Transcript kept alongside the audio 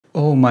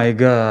Oh my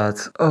god,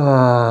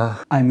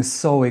 I'm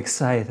so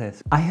excited.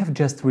 I have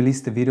just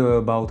released a video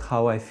about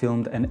how I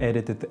filmed and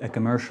edited a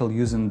commercial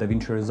using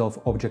Davinci Resolve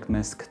Object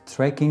Mask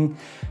Tracking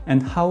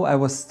and how I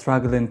was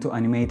struggling to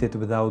animate it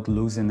without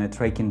losing the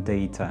tracking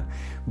data.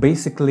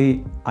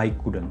 Basically, I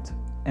couldn't.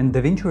 And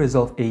Davinci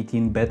Resolve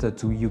 18 Beta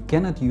 2, you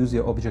cannot use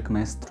your object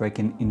mask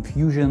tracking in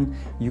Fusion,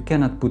 you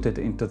cannot put it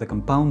into the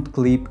compound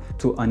clip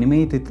to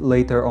animate it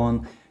later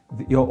on.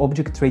 Your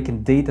object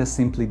tracking data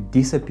simply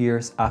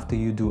disappears after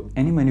you do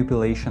any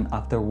manipulation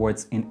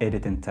afterwards in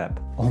Editing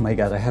tab. Oh my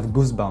god, I have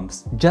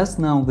goosebumps. Just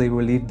now they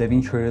released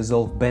Davinci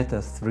Resolve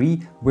Beta 3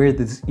 where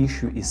this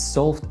issue is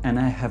solved, and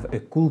I have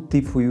a cool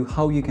tip for you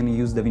how you can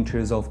use Davinci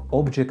Resolve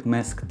Object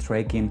Mask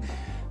Tracking,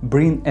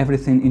 bring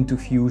everything into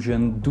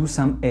Fusion, do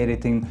some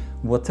editing,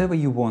 whatever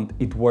you want,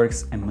 it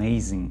works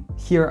amazing.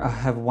 Here I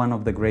have one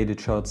of the graded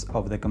shots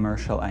of the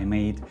commercial I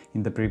made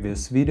in the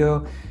previous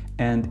video,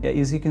 and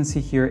as you can see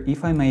here,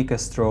 if I make a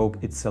stroke,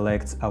 it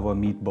selects our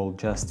meatball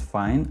just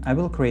fine. I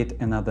will create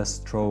another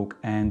stroke,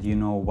 and you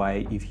know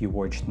why if you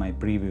watched my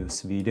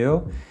previous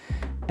video,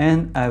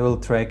 and I will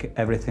track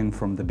everything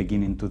from the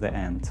beginning to the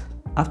end.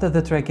 After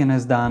the tracking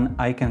is done,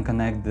 I can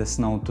connect this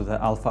node to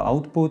the alpha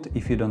output.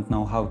 If you don't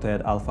know how to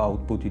add alpha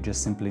output, you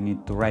just simply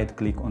need to right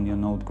click on your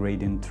node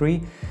gradient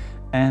tree,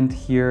 and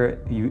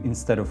here you,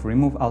 instead of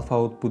remove alpha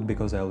output,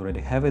 because I already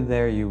have it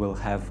there, you will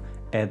have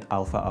add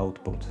alpha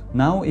output.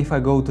 Now if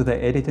I go to the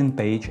editing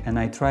page and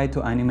I try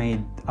to animate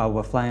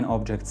our flying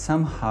object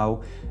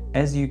somehow,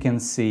 as you can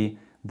see,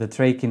 the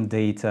tracking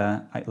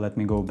data, let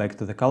me go back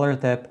to the color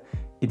tab,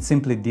 it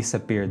simply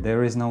disappeared.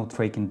 There is no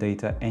tracking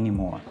data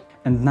anymore.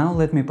 And now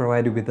let me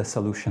provide you with a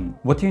solution.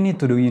 What you need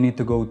to do, you need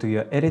to go to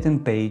your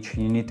editing page,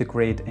 you need to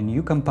create a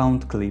new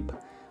compound clip.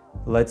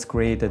 Let's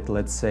create it,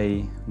 let's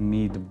say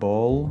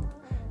meatball.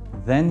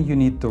 Then you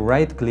need to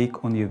right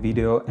click on your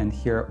video and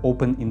here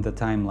open in the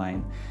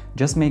timeline.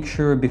 Just make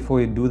sure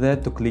before you do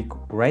that to click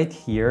right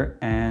here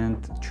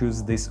and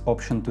choose this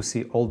option to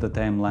see all the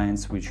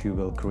timelines which you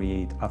will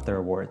create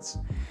afterwards.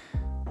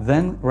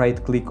 Then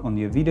right click on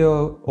your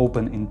video,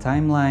 open in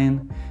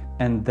timeline,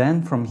 and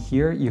then from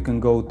here you can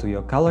go to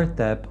your color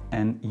tab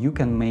and you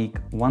can make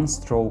one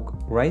stroke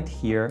right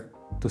here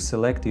to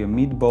select your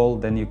meatball.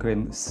 Then you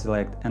can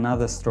select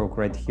another stroke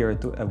right here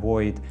to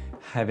avoid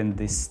having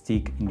this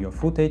stick in your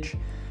footage,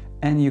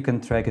 and you can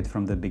track it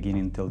from the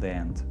beginning till the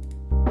end.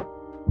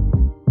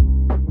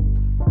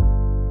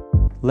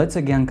 Let's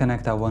again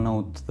connect our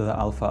node to the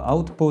alpha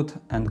output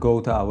and go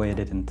to our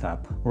editing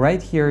tab.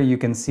 Right here you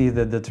can see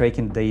that the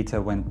tracking data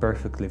went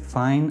perfectly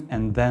fine,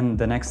 and then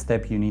the next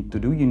step you need to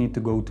do, you need to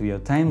go to your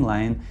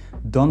timeline.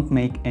 Don't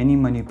make any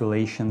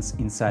manipulations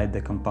inside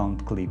the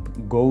compound clip.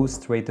 Go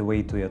straight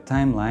away to your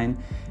timeline,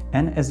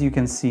 and as you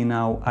can see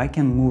now, I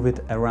can move it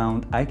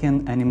around, I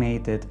can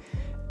animate it,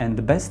 and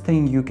the best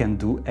thing you can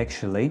do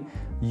actually,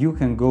 you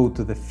can go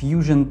to the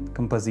Fusion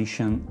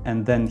composition,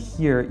 and then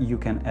here you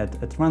can add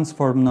a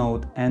transform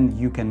node and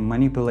you can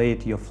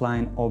manipulate your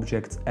flying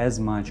objects as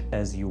much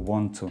as you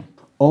want to.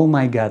 Oh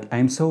my god,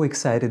 I'm so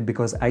excited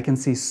because I can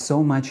see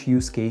so much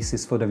use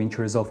cases for Davinci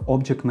Resolve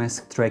Object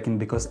Mask Tracking,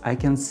 because I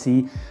can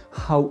see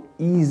how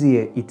easy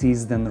it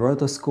is than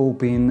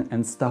rotoscoping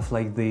and stuff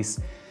like this.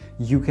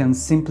 You can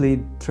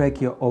simply track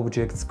your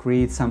objects,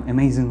 create some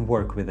amazing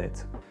work with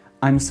it.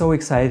 I'm so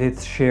excited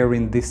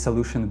sharing this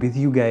solution with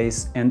you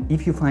guys, and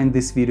if you find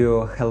this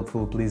video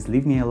helpful, please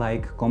leave me a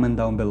like, comment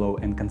down below,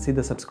 and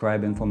consider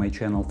subscribing for my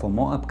channel for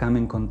more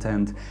upcoming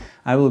content.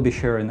 I will be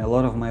sharing a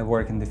lot of my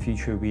work in the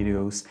future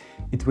videos.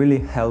 It really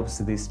helps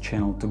this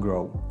channel to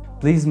grow.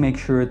 Please make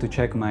sure to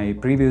check my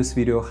previous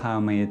video how I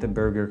made a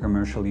burger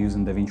commercial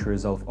using Davinci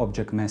Resolve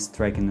Object Mask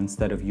Tracking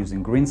instead of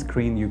using green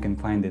screen. You can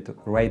find it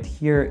right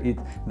here.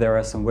 There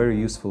are some very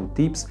useful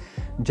tips.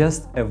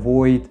 Just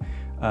avoid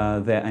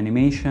the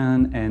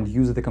animation and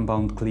use the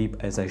compound clip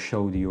as I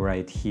showed you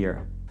right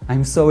here.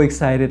 I'm so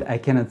excited, I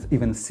cannot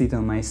even sit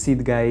on my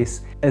seat,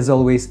 guys. As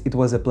always, it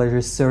was a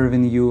pleasure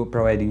serving you,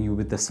 providing you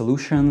with the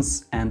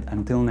solutions, and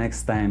until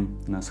next time,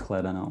 na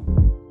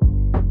shledanou.